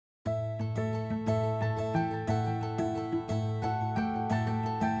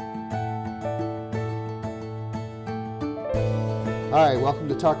Hi, welcome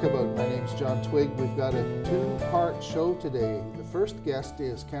to Talk About. My name's John Twigg. We've got a two-part show today. The first guest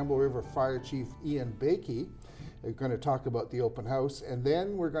is Campbell River Fire Chief Ian Baikie. We're going to talk about the open house, and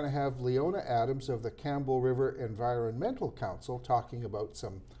then we're going to have Leona Adams of the Campbell River Environmental Council talking about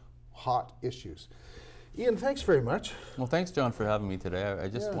some hot issues. Ian, thanks very much. Well, thanks, John, for having me today.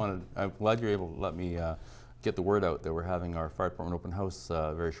 I'm glad you're able to let me get the word out that we're having our fire department open house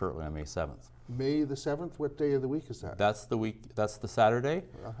very shortly on May 7th. May the 7th, what day of the week is that? That's the Saturday.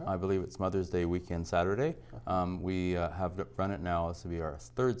 I believe it's Mother's Day weekend Saturday. We have run it now. This will be our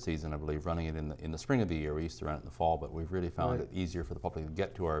third season, I believe, running it in the spring of the year. We used to run it in the fall, but we've really found it easier for the public to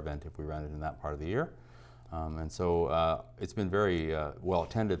get to our event if we run it in that part of the year. And so it's been very well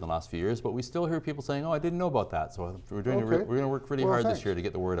attended in the last few years, but we still hear people saying, "Oh, I didn't know about that." So we're doing we're going to work really hard this year to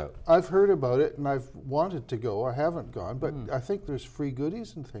get the word out. I've heard about it and I've wanted to go. I haven't gone, but I think there's free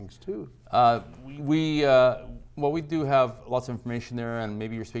goodies and things too. Well, we do have lots of information there, and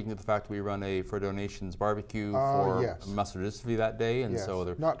maybe you're speaking to the fact that we run a for donations barbecue for muscular dystrophy that day, and so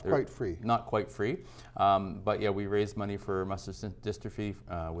they're not quite free. Not quite free, but yeah, we raise money for muscular dystrophy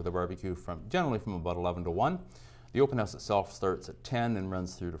with a barbecue generally from about 11 to 1. The open house itself starts at 10 and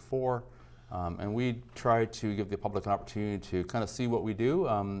runs through to 4. And we try to give the public an opportunity to kind of see what we do.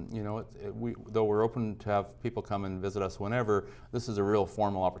 You know, though we're open to have people come and visit us whenever, this is a real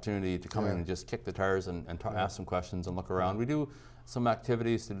formal opportunity to come in and just kick the tires and ask some questions and look around. We do some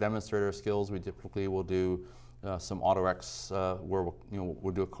activities to demonstrate our skills. We typically will do some auto-X where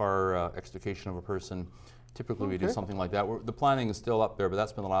we'll do a car extrication of a person. Typically we do something like that. The planning is still up there, but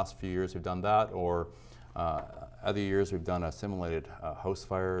that's been the last few years we've done that, or other years we've done a simulated house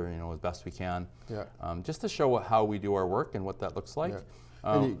fire, as best we can, just to show how we do our work and what that looks like.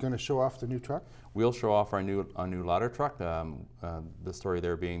 Are you going to show off the new truck? We'll show off our new ladder truck. The story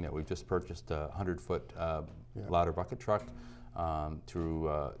there being that we've just purchased a 100-foot ladder bucket truck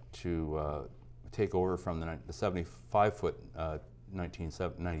to take over from the 75-foot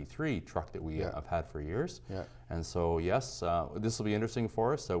 1993 truck that we have had for years. And so yes, this will be interesting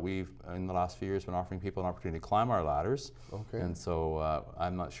for us. So we've in the last few years been offering people an opportunity to climb our ladders. And so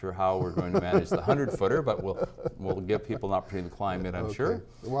I'm not sure how we're going to manage the 100-footer, but we'll give people an opportunity to climb it, I'm sure.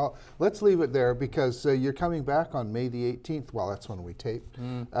 Well, let's leave it there because you're coming back on May the 18th. Well, that's when we tape.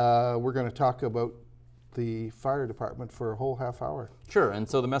 We're going to talk about the fire department for a whole half hour. Sure, and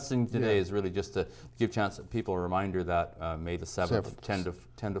so the messaging today is really just to give people a reminder that May the 7th,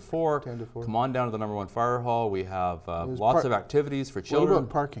 10 to 4, come on down to the #1 fire hall. We have lots of activities for children. What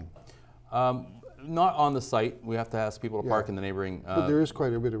about parking? Not on the site. We have to ask people to park in the neighboring. But there is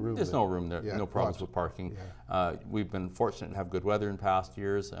quite a bit of room. There's no room there. No problems with parking. We've been fortunate to have good weather in past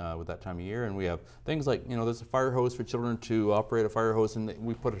years with that time of year, and we have things like there's a fire hose for children to operate a fire hose, and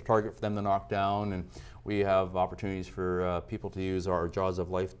we put a target for them to knock down, and we have opportunities for people to use our Jaws of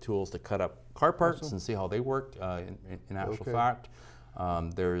Life tools to cut up car parts and see how they work in actual fact.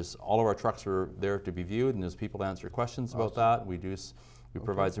 There's all of our trucks are there to be viewed, and there's people to answer questions about that. We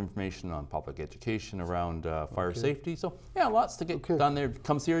provide some information on public education around fire safety. So yeah, lots to get done there.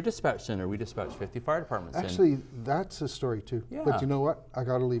 Come see our dispatch center. We dispatch 50 fire departments. Actually, that's a story too. But you know what? I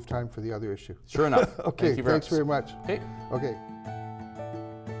got to leave time for the other issue. Sure enough. Okay, thanks very much. Okay.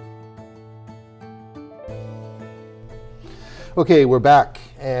 Okay, we're back,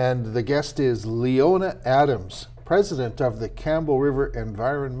 and the guest is Leona Adams, President of the Campbell River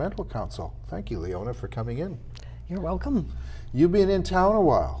Environmental Council. Thank you, Leona, for coming in. You're welcome. You've been in town a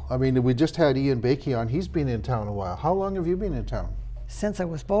while. I mean, we just had Ian Baikie on. He's been in town a while. How long have you been in town? Since I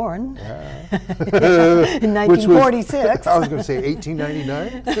was born. In 1946. I was going to say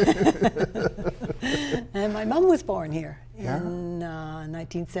 1899. And my mom was born here in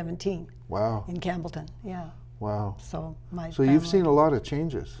 1917. Wow. In Campbellton, Wow. So you've seen a lot of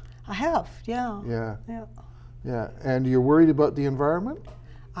changes. I have, Yeah. And you're worried about the environment?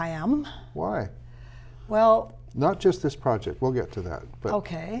 I am. Why? Well, not just this project. We'll get to that.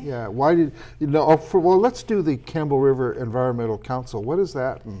 But yeah. Why did well, let's do the Campbell River Environmental Council. What is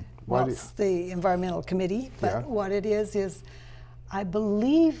that? And why it's the Environmental Committee. But what it is I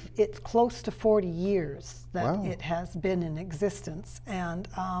believe it's close to 40 years that it has been in existence, and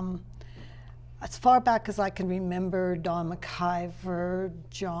as far back as I can remember, Don McIver,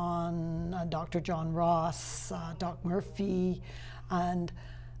 Dr. John Ross, Doc Murphy, and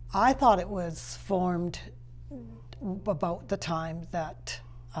I thought it was formed about the time that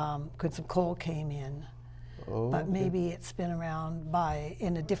Goods of Coal came in. But maybe it's been around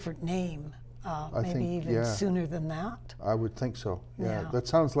in a different name, maybe even sooner than that. I would think so, That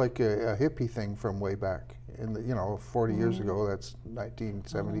sounds like a hippie thing from way back. in the, 40 years ago. That's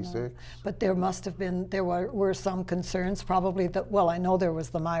 1976. But there must have been, there were some concerns, probably that, well, I know there was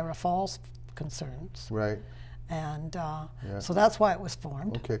the Myra Falls concerns. Right. And so that's why it was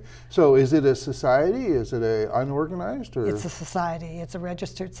formed. Okay. So is it a society? Is it a unorganized? Or? It's a society. It's a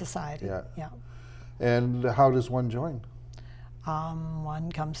registered society. Yeah. Yeah. And how does one join? One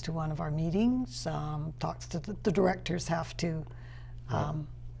comes to one of our meetings, talks to the directors have to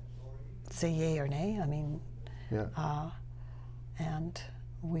say yay or nay. I mean, and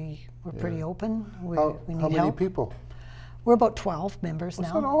we're pretty open. We need how many help. people? We're about 12 members now.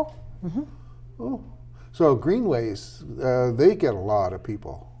 Is that all? Mm-hmm. Oh. So Greenways, they get a lot of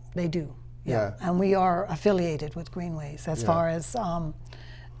people. They do, yeah. And we are affiliated with Greenways as far as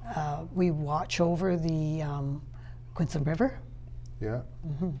we watch over the Quinson River. Yeah.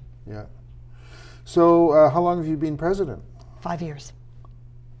 Mm-hmm. Yeah. So how long have you been president? 5 years.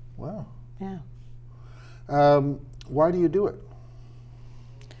 Wow. Yeah. Why do you do it?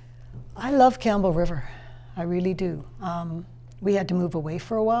 I love Campbell River. I really do. We had to move away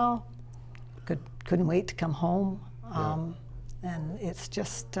for a while. Couldn't wait to come home. And it's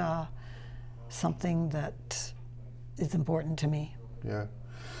just something that is important to me. Yeah.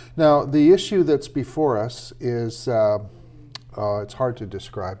 Now, the issue that's before us is, it's hard to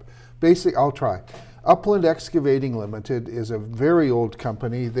describe. I'll try. Upland Excavating Limited is a very old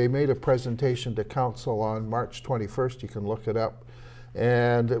company. They made a presentation to council on March 21st. You can look it up.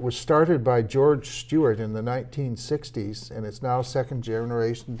 And it was started by George Stewart in the 1960s, and it's now second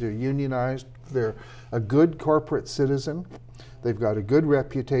generation. They're unionized. They're a good corporate citizen. They've got a good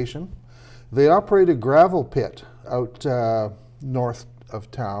reputation. They operate a gravel pit out north of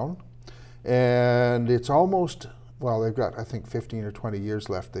town, and it's almost, well, they've got, I think, 15 or 20 years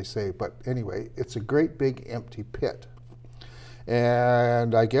left, they say, but anyway, it's a great big empty pit.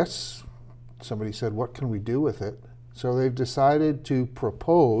 And I guess somebody said, what can we do with it? So they've decided to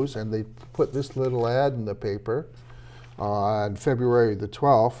propose, and they put this little ad in the paper on February the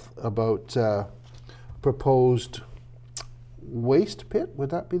 12th about proposed waste pit. Would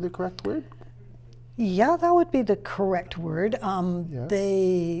that be the correct word? Yeah, that would be the correct word.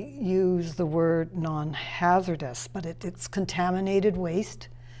 They use the word non-hazardous, but it's contaminated waste,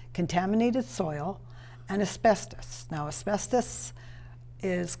 contaminated soil, and asbestos. Now, asbestos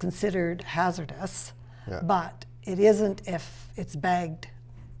is considered hazardous, but it isn't if it's bagged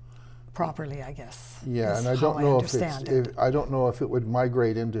properly, I guess. Yeah, and I don't know if it would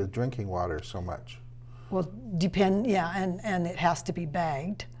migrate into drinking water so much. Well, and it has to be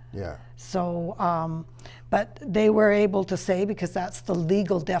bagged. Yeah. So, but they were able to say, because that's the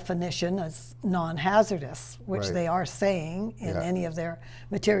legal definition as non-hazardous, which they are saying in any of their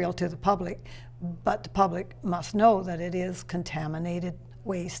material to the public, but the public must know that it is contaminated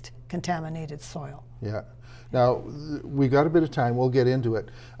waste, contaminated soil. Yeah. Now, we got a bit of time. We'll get into it.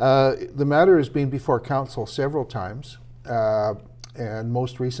 The matter has been before council several times, and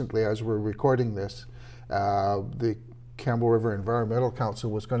most recently, as we're recording this, the Campbell River Environmental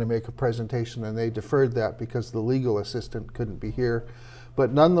Council was going to make a presentation, and they deferred that because the legal assistant couldn't be here.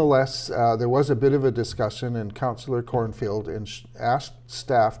 But nonetheless, there was a bit of a discussion, and Councillor Cornfield asked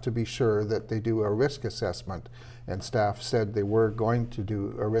staff to be sure that they do a risk assessment, and staff said they were going to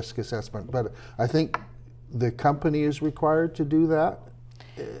do a risk assessment. But I think the company is required to do that?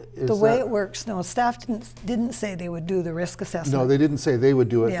 The way it works, no, staff didn't say they would do the risk assessment. No, they didn't say they would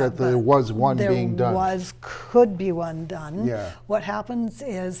do it, that there was one being done. Could be one done. Yeah. What happens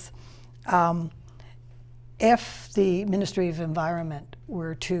is, if the Ministry of Environment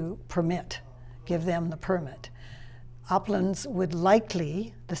were to give them the permit, Uplands would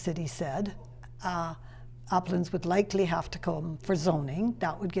likely, the city said, Uplands would likely have to come for zoning.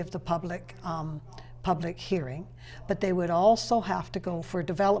 That would give the public hearing, but they would also have to go for a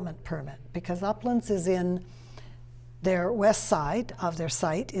development permit, because Uplands is in their west side of their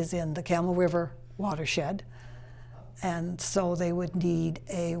site is in the Campbell River watershed, and so they would need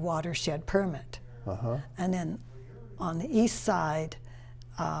a watershed permit. And then on the east side,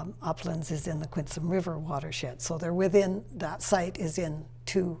 Uplands is in the Quinson River watershed, so they're within, that site is in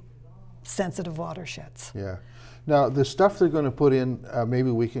two sensitive watersheds. Yeah. Now, the stuff they're going to put in, maybe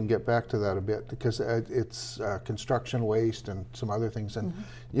we can get back to that a bit, because it's construction waste and some other things. And,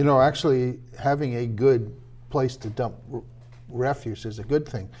 you know, actually having a good place to dump refuse is a good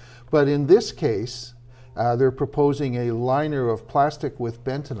thing. But in this case, they're proposing a liner of plastic with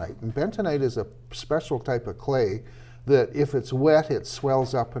bentonite. And bentonite is a special type of clay that if it's wet, it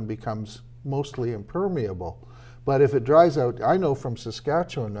swells up and becomes mostly impermeable. But if it dries out, I know from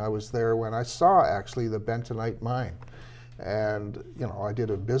Saskatchewan, I was there when I saw actually the bentonite mine. And, you know, I did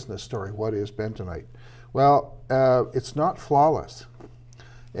a business story, what is bentonite? Well, it's not flawless.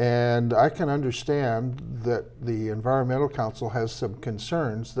 And I can understand that the Environmental Council has some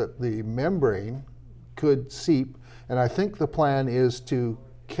concerns that the membrane could seep. And I think the plan is to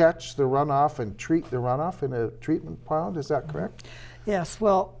catch the runoff and treat the runoff in a treatment pond. Is that correct? Yes.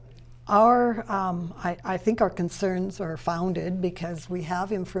 Well, our I think our concerns are founded because we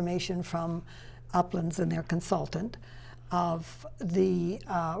have information from Uplands and their consultant of the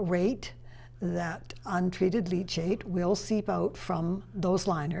rate that untreated leachate will seep out from those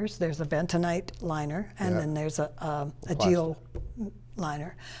liners. There's a bentonite liner, and then there's a geo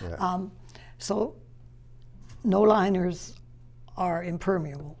liner. Yeah. So no liners are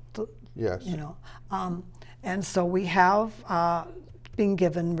impermeable. Yes. You know, and so we have been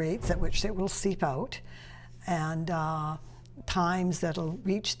given rates at which it will seep out, and times that'll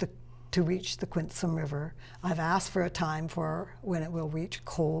reach the Quinsam River. I've asked for a time for when it will reach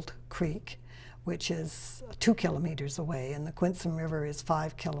Cold Creek, which is 2 kilometers away, and the Quinsam River is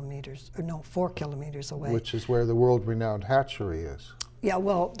 4 kilometers away. Which is where the world-renowned hatchery is. Yeah,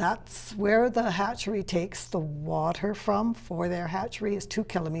 well, that's where the hatchery takes the water from for their hatchery is 2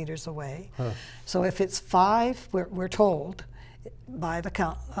 kilometers away. Huh. So if it's 5, we're told by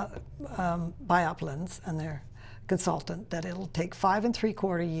by Uplands and their consultant that it'll take 5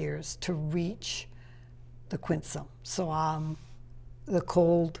 3/4 years to reach the Quinsam. So the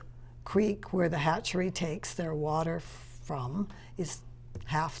Cold Creek, where the hatchery takes their water from, is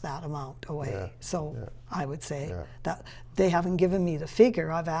half that amount away. Yeah. So I would say that they haven't given me the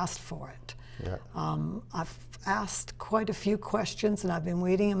figure. I've asked for it. Yeah. I've asked quite a few questions, and I've been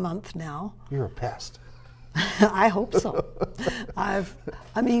waiting a month now. You're a pest. I hope so.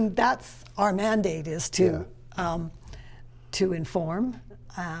 I mean, that's our mandate, is to inform.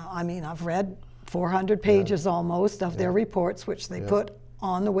 I mean, I've read 400 pages almost of their reports, which they put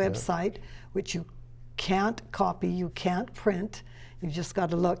on the website, which you can't copy, you can't print. You just got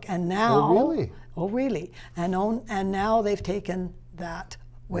to look. And now, oh really? And now they've taken that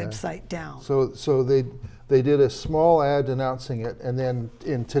website down. So they did a small ad announcing it, and then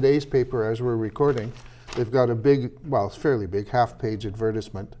in today's paper, as we're recording, they've got a big, well, it's fairly big, half-page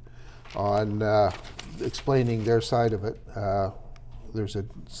advertisement on explaining their side of it. There's a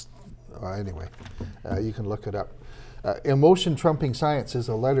anyway, you can look it up. Emotion Trumping Science is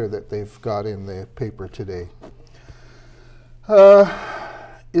a letter that they've got in the paper today.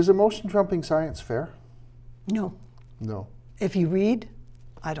 Is emotion trumping science fair? No. No. If you read,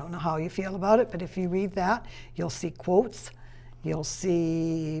 I don't know how you feel about it, but if you read that, you'll see quotes, you'll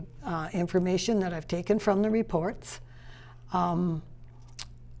see information that I've taken from the reports.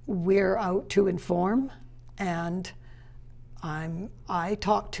 We're out to inform, and I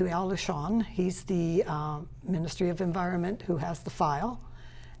talked to Al LeSean. He's the Ministry of Environment who has the file,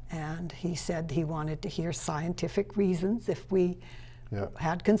 and he said he wanted to hear scientific reasons if we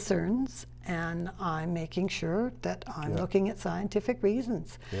had concerns, and I'm making sure that I'm looking at scientific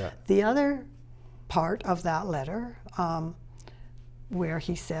reasons. The other part of that letter, where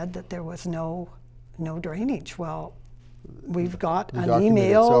he said that there was no drainage, well, we've got an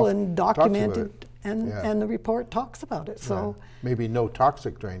email and documented, and the report talks about it. So maybe no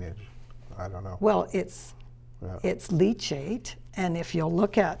toxic drainage. I don't know. Well, it's leachate, and if you'll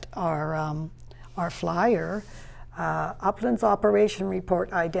look at our flyer, Uplands Operation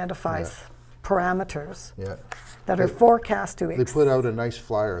Report identifies parameters that are forecast to They put out a nice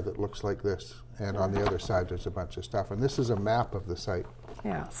flyer that looks like this, and on the other side there's a bunch of stuff, and this is a map of the site.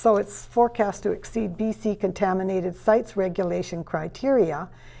 Yeah, so it's forecast to exceed BC contaminated sites regulation criteria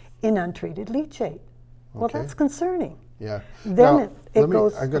in untreated leachate. Well, that's concerning. Yeah. Then I'm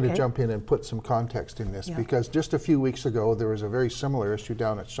going to jump in and put some context in this, because just a few weeks ago there was a very similar issue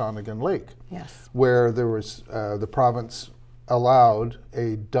down at Shawnigan Lake, where there was the province allowed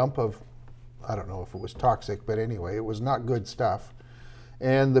a dump of, I don't know if it was toxic, but anyway, it was not good stuff,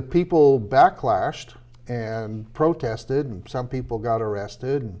 and the people backlashed and protested, and some people got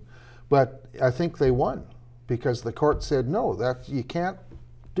arrested, but I think they won because the court said no, that you can't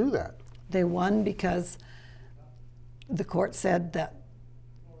do that. They won because the court said that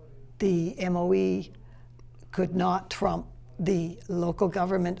the MOE could not trump the local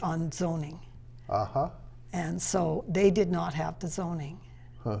government on zoning. And so they did not have the zoning.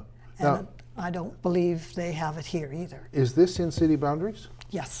 And now, I don't believe they have it here either. Is this in city boundaries?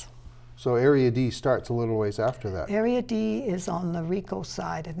 Yes. So Area D starts a little ways after that. Area D is on the Rico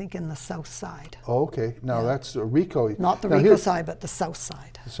side, I think in the south side. Oh, okay. Now that's Rico. Not the Rico side, but the south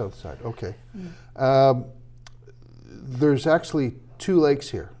side. The south side, okay. There's actually two lakes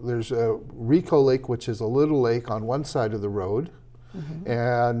here. There's Rico Lake, which is a little lake on one side of the road,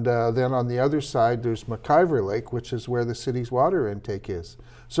 and then on the other side there's McIver Lake, which is where the city's water intake is.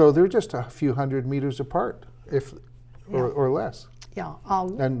 So they're just a few hundred meters apart, or less. Yeah.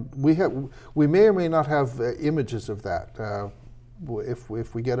 And we may or may not have images of that.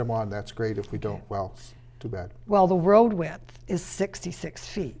 If we get them on, that's great. If we don't, well, it's too bad. Well, the road width is 66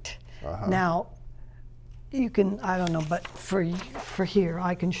 feet. Now, you can, I don't know, but for here,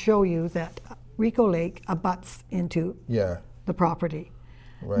 I can show you that Rico Lake abuts into the property.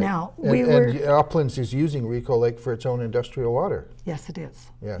 Right. Now, and Uplands is using Rico Lake for its own industrial water. Yes, it is.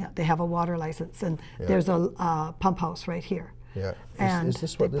 Yeah. They have a water license, and there's a pump house right here. Yeah. And is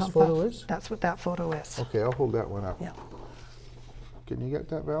this what this photo is? That's what that photo is. Okay, I'll hold that one up. Yeah. Can you get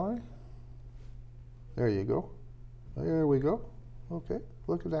that, Valerie? There you go. There we go. Okay,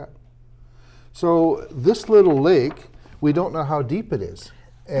 look at that. So this little lake, we don't know how deep it is.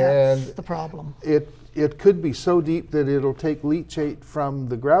 And that's the problem. It could be so deep that it'll take leachate from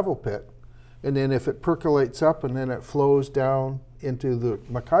the gravel pit, and then if it percolates up and then it flows down into the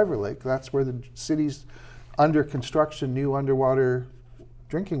McIver Lake, that's where the city's under construction new underwater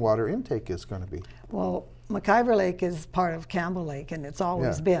drinking water intake is going to be. Well, McIver Lake is part of Campbell Lake, and it's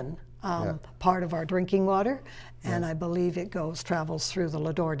always been part of our drinking water, and I believe it travels through the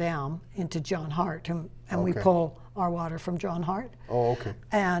Ladore Dam into John Hart, and we pull our water from John Hart. Oh, okay.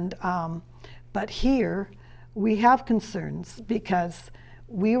 And but here we have concerns because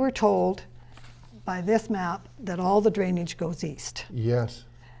we were told by this map that all the drainage goes east. Yes.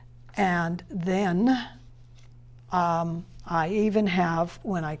 And then I even have,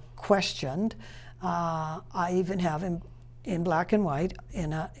 when I questioned, I even have in black and white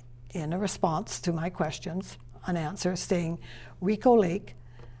in a response to my questions an answer saying Rico Lake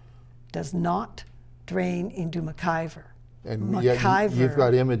does not drain into McIver. And yet you've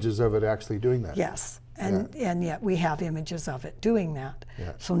got images of it actually doing that. Yes, and yet we have images of it doing that.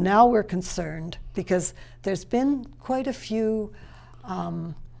 Yeah. So now we're concerned because there's been quite a few,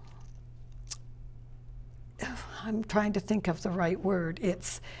 I'm trying to think of the right word.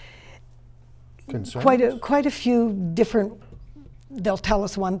 It's Concerns? quite a few different. They'll tell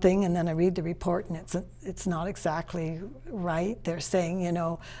us one thing, and then I read the report, and it's not exactly right. They're saying, you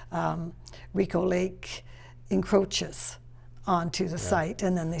know, Rico Lake encroaches onto the site,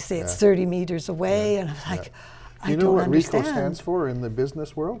 and then they say it's 30 meters away, and I'm like, I don't understand. You know what RICO stands for in the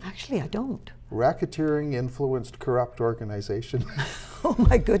business world? Actually, I don't. Racketeering Influenced Corrupt Organization. Oh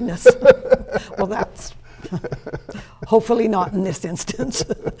my goodness. Well, that's hopefully not in this instance.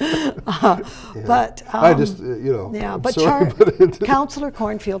 But I just, you know. yeah, I'm but sorry, Councillor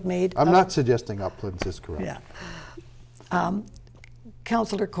Cornfield made. I'm not suggesting Uplands is corrupt. Yeah.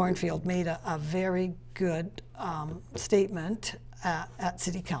 Councillor Cornfield made a very good statement at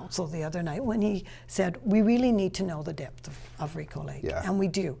City Council the other night when he said we really need to know the depth of Rico Lake, and we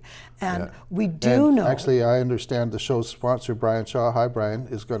do, and we do know. Actually, I understand the show's sponsor, Brian Shaw, hi Brian,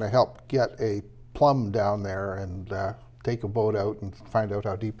 is going to help get a plumb down there and take a boat out and find out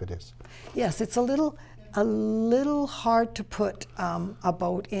how deep it is. Yes, it's a little hard to put a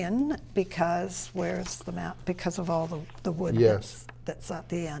boat in because where's the map? Because of all the wood that's at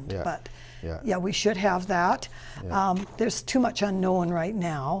the end. Yeah. But yeah, we should have that. Yeah. There's too much unknown right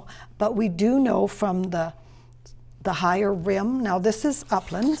now, but we do know from the higher rim. Now this is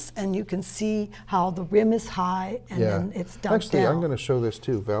Uplands, and you can see how the rim is high and then it's dumped Actually, down. I'm going to show this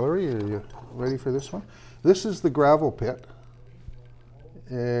too. Valerie, are you ready for this one? This is the gravel pit.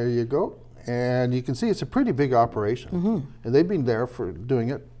 There you go. And you can see it's a pretty big operation. And they've been there for doing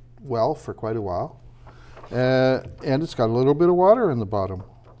it well for quite a while. And it's got a little bit of water in the bottom.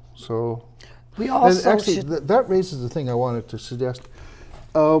 So, we also and actually, that raises the thing I wanted to suggest.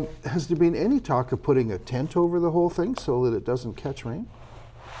 Has there been any talk of putting a tent over the whole thing so that it doesn't catch rain?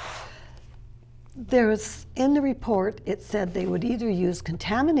 There's, in the report, it said they would either use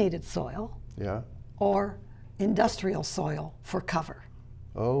contaminated soil or industrial soil for cover.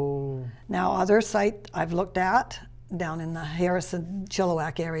 Oh. Now, other site I've looked at down in the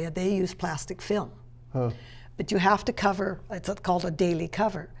Harrison-Chilliwack area, they use plastic film. But you have to cover, it's called a daily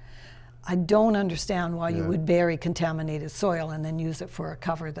cover. I don't understand why you would bury contaminated soil and then use it for a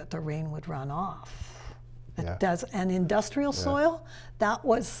cover that the rain would run off. It does. And industrial soil, that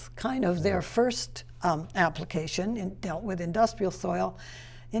was kind of their first application, and dealt with industrial soil.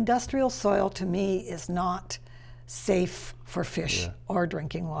 Industrial soil to me is not safe for fish or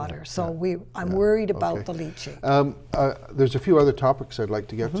drinking water. So I'm worried about the leachate. There's a few other topics I'd like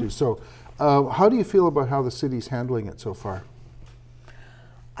to get to. So how do you feel about how the city's handling it so far?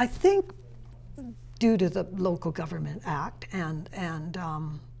 I think due to the Local Government Act and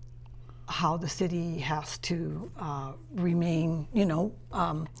how the city has to remain,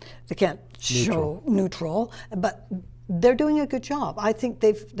 they can't show neutral, but they're doing a good job. I think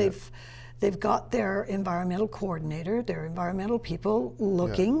they've got their environmental coordinator, their environmental people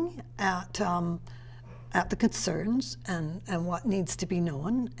looking at the concerns and what needs to be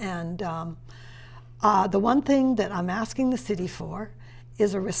known. And the one thing that I'm asking the city for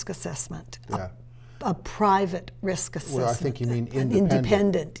is a risk assessment. A private risk assessment. Well, I think you mean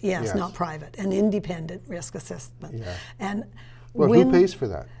independent. Yes, not private. An independent risk assessment. Yeah. And well, who pays for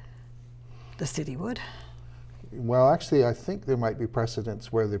that? The city would. Well, actually, I think there might be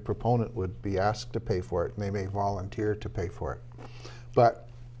precedents where the proponent would be asked to pay for it, and they may volunteer to pay for it. But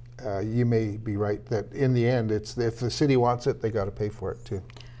you may be right that in the end, it's if the city wants it, they got to pay for it too.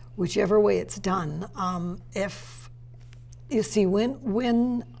 Whichever way it's done, if you see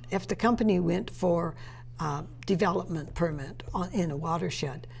if the company went for development permit in a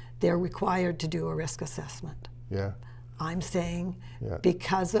watershed, they're required to do a risk assessment. Yeah. I'm saying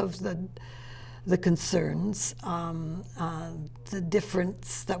because of the concerns, the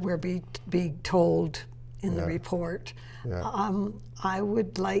difference that we're being told in the report, I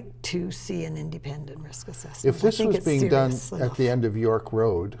would like to see an independent risk assessment. If this was being done at the end of York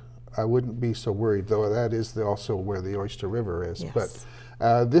Road, I wouldn't be so worried, though that is also where the Oyster River is. Yes.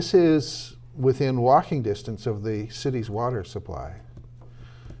 But this is within walking distance of the city's water supply.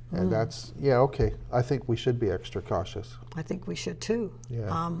 And that's, okay. I think we should be extra cautious. I think we should too.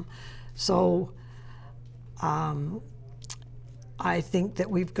 Yeah. I think that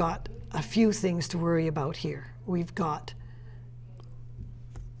we've got a few things to worry about here. We've got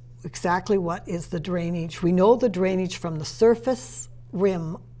exactly what is the drainage. We know the drainage from the surface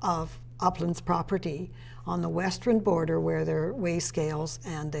rim of Upland's property on the western border where their weigh scales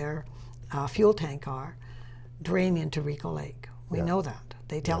and their fuel tank are, drain into Rico Lake. We know that.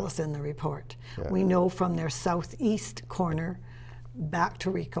 They tell us in the report. We know from their southeast corner back to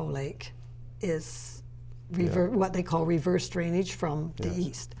Rico Lake is what they call reverse drainage from the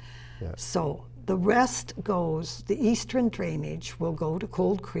east. So the rest goes, the eastern drainage will go to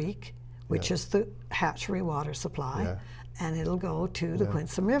Cold Creek, which is the hatchery water supply, and it'll go to the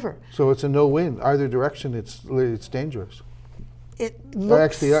Quinsam River. So it's a no-win. Either direction, it's dangerous. It looks...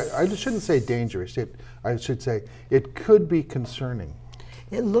 Actually, I shouldn't say dangerous. I should say it could be concerning.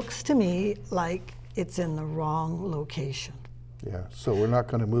 It looks to me like it's in the wrong location. Yeah, so we're not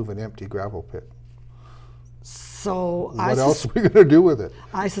going to move an empty gravel pit. So what else are we going to do with it?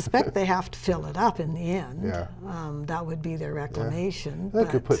 I suspect they have to fill it up in the end. Yeah. That would be their reclamation. They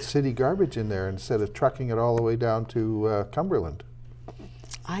could put city garbage in there instead of trucking it all the way down to Cumberland.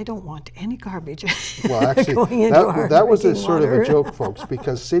 I don't want any garbage well, actually, going into our that was a drinking sort of water. a joke, folks,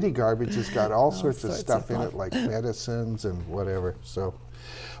 because city garbage has got all sorts of stuff in it, like medicines and whatever. So,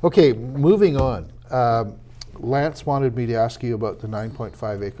 okay, moving on. Lance wanted me to ask you about the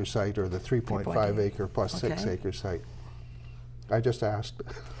 9.5 acre site or the 3.5 acre plus 6 acre site. I just asked.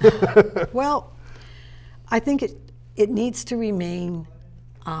 Well, I think it needs to remain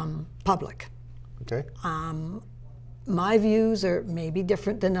public. Okay. My views are maybe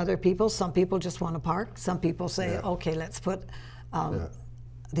different than other people. Some people just want to park. Some people say, okay, let's put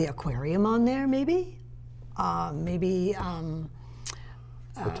the aquarium on there, maybe. Maybe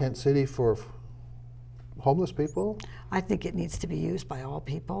a tent city for homeless people? I think it needs to be used by all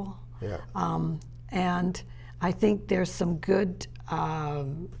people. Yeah. And I think there's some good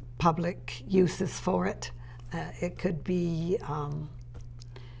public uses for it. It could be...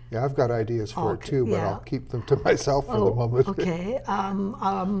 yeah, I've got ideas for it too, but I'll keep them to myself for the moment. Okay.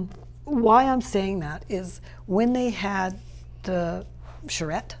 Why I'm saying that is when they had the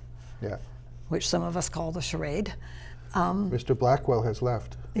charrette, which some of us call the charade. Mr. Blackwell has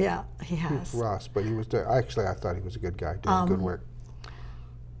left. Yeah, he has. Ross, but he was actually, I thought he was a good guy doing good work.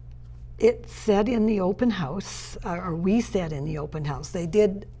 It said in the open house, or we said in the open house, they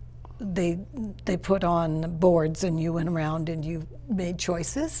put on boards and you went around and you made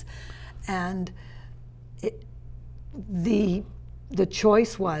choices, and the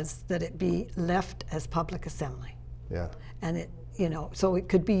choice was that it be left as public assembly. Yeah. And it, so it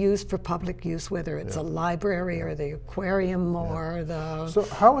could be used for public use, whether it's a library or the aquarium or the... So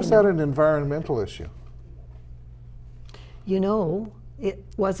how is that an environmental issue? It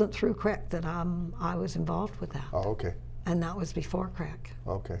wasn't through CREC that I was involved with that. Oh, okay. And that was before CREC.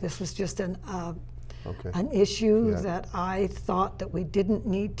 Okay. This was just an issue that I thought that we didn't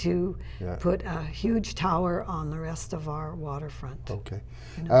need to put a huge tower on the rest of our waterfront. Okay.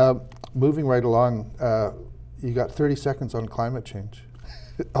 Moving right along, you got 30 seconds on climate change.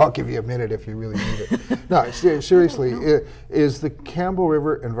 I'll give you a minute if you really need it. No, seriously, is the Campbell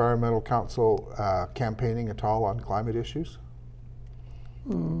River Environmental Council campaigning at all on climate issues?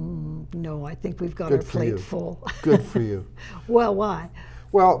 No, I think we've got our plate full. Good for you. Well, why?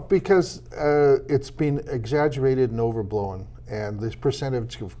 Well, because it's been exaggerated and overblown, and this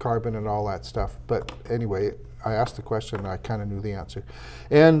percentage of carbon and all that stuff. But anyway, I asked the question and I kind of knew the answer.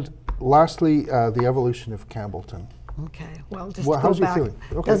 And lastly, the evolution of Campbellton. Okay, well, just how's go your back. feeling?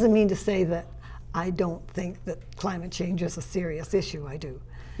 Okay. Doesn't mean to say that I don't think that climate change is a serious issue. I do.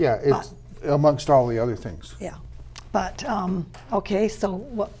 Yeah, it's amongst all the other things. Yeah, but okay. So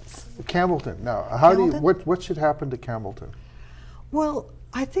what's Campbellton? Now, what should happen to Campbellton? Well,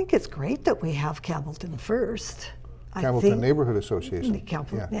 I think it's great that we have Campbellton first. Campbellton Neighborhood Association.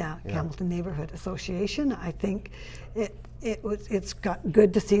 Campbellton Neighborhood Association. I think it's got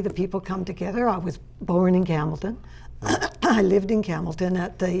good to see the people come together. I was born in Campbellton. I lived in Campbellton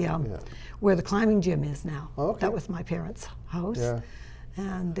at the where the climbing gym is now. Okay. That was my parents' house,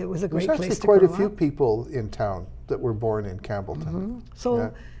 and it was a There's great place to grow up. There's actually quite a few up. people in town that were born in Campbellton.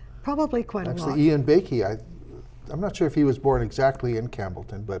 So probably quite a lot. Actually, Ian Baikie, I'm not sure if he was born exactly in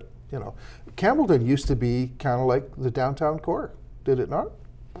Campbellton, but you know, Campbellton used to be kind of like the downtown core, did it not?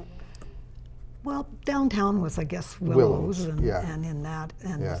 Well, downtown was, I guess, Willows and in that,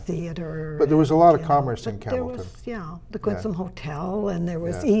 and the theater. But there was a lot of commerce in Campbellton. There was, the Quincy Hotel, and there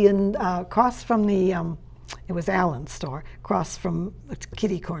was Ian, across from the, it was Allen's store, across from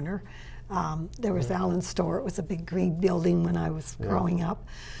Kitty Corner. There was Allen's store. It was a big green building when I was growing up.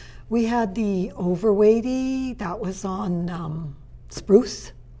 We had the Overweighty, that was on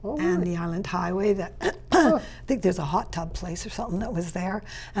Spruce. And the Island Highway, that I think there's a hot tub place or something that was there.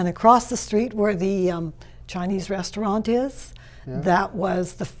 And across the street where the Chinese restaurant is, that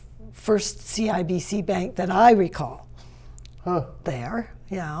was the first CIBC bank that I recall there,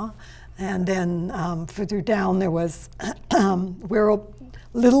 And then further down there was where a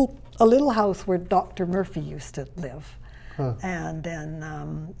little house where Dr. Murphy used to live. And then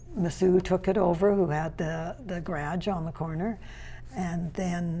Masu took it over, who had the garage on the corner. And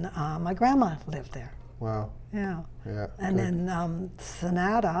then my grandma lived there. Wow. Yeah. Yeah. And then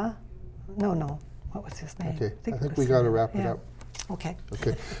Sonata, what was his name? Okay, I think we got to wrap it up. Okay.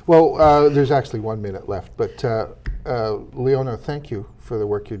 Okay. Well, there's actually 1 minute left, but Leona, thank you for the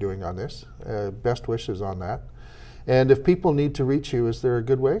work you're doing on this. Best wishes on that. And if people need to reach you, is there a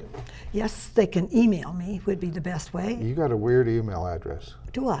good way? Yes, they can email me, would be the best way. You got a weird email address.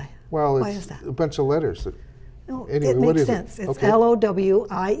 Do I? Well, Why it's is that? a bunch of letters. No, anyway, it makes sense. It's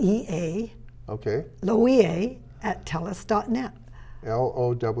LOWIEA. Okay. LOWIEA at TELUS.net.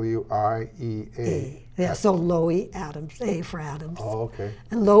 LOWIEA. Yeah, so Lowie Adams, A for Adams. Oh, okay.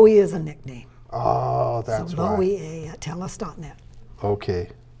 And Lowie is a nickname. Oh, that's so right. LOWIEA at TELUS.net. Okay.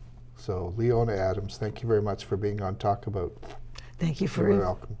 So Leona Adams, thank you very much for being on Talk About. Thank you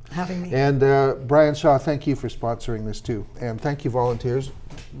for having me. And Brian Shaw, thank you for sponsoring this too. And thank you, volunteers.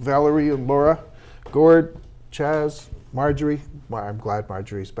 Valerie and Laura, Gord, Chaz, Marjorie. Well, I'm glad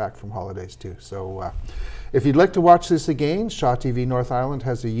Marjorie's back from holidays too. So if you'd like to watch this again, Shaw TV North Island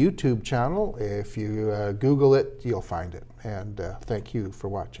has a YouTube channel. If you Google it, you'll find it. And thank you for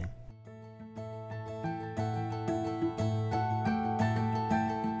watching.